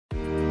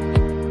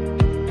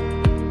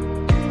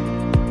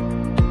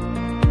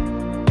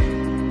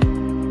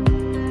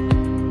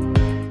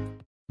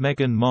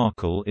Meghan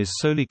Markle is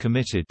solely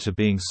committed to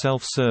being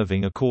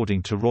self-serving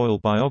according to royal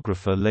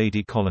biographer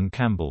Lady Colin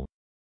Campbell.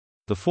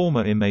 The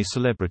former IMA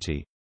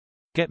celebrity,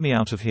 "Get me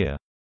out of here"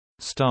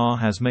 star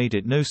has made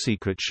it no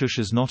secret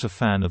Shusha's not a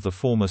fan of the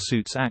former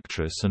Suits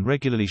actress and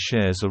regularly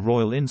shares a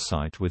royal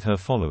insight with her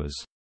followers.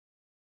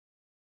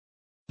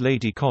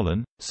 Lady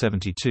Colin,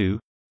 72,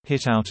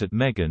 hit out at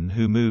Meghan,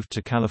 who moved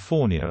to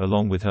California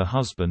along with her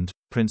husband,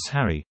 Prince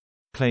Harry,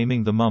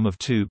 claiming the mum of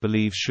two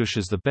believes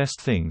Shusha's the best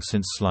thing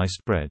since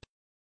sliced bread.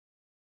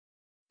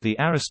 The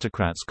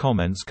aristocrat's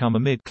comments come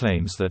amid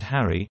claims that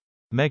Harry,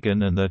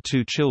 Meghan and their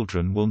two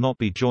children will not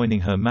be joining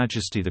Her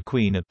Majesty the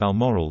Queen at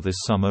Balmoral this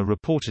summer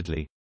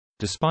reportedly,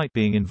 despite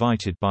being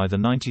invited by the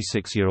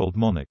 96-year-old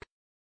monarch.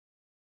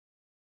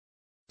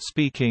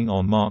 Speaking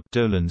on Mark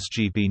Dolan's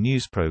GB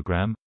News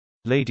programme,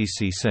 Lady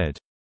C said,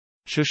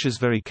 "Shusha's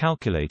very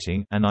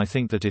calculating, and I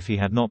think that if he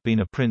had not been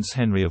a Prince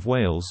Henry of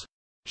Wales,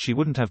 she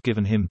wouldn't have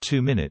given him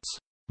 2 minutes,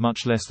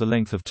 much less the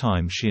length of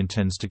time she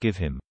intends to give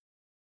him."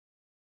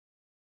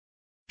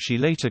 She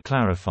later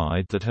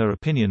clarified that her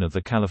opinion of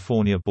the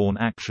California-born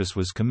actress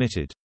was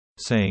committed,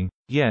 saying,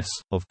 "Yes,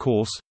 of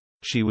course,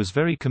 she was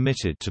very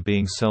committed to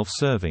being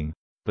self-serving,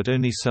 but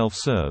only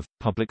self-serve,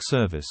 public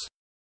service.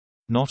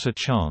 Not a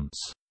chance.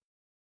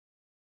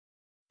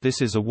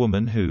 This is a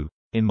woman who,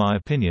 in my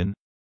opinion,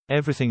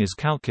 everything is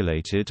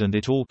calculated and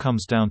it all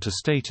comes down to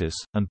status,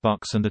 and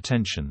bucks and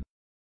attention."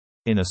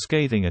 In a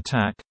scathing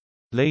attack,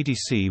 Lady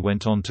C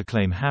went on to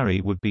claim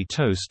Harry would be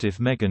toast if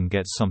Meghan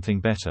gets something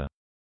better.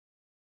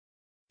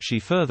 She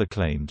further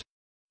claimed,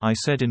 "I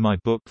said in my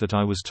book that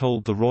I was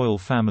told the royal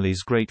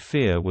family's great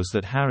fear was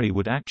that Harry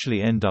would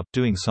actually end up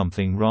doing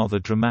something rather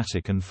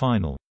dramatic and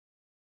final.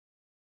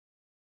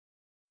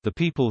 The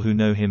people who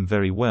know him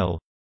very well,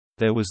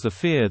 there was the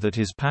fear that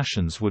his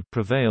passions would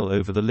prevail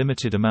over the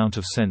limited amount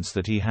of sense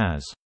that he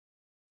has.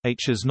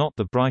 H's not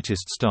the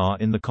brightest star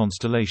in the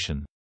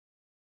constellation."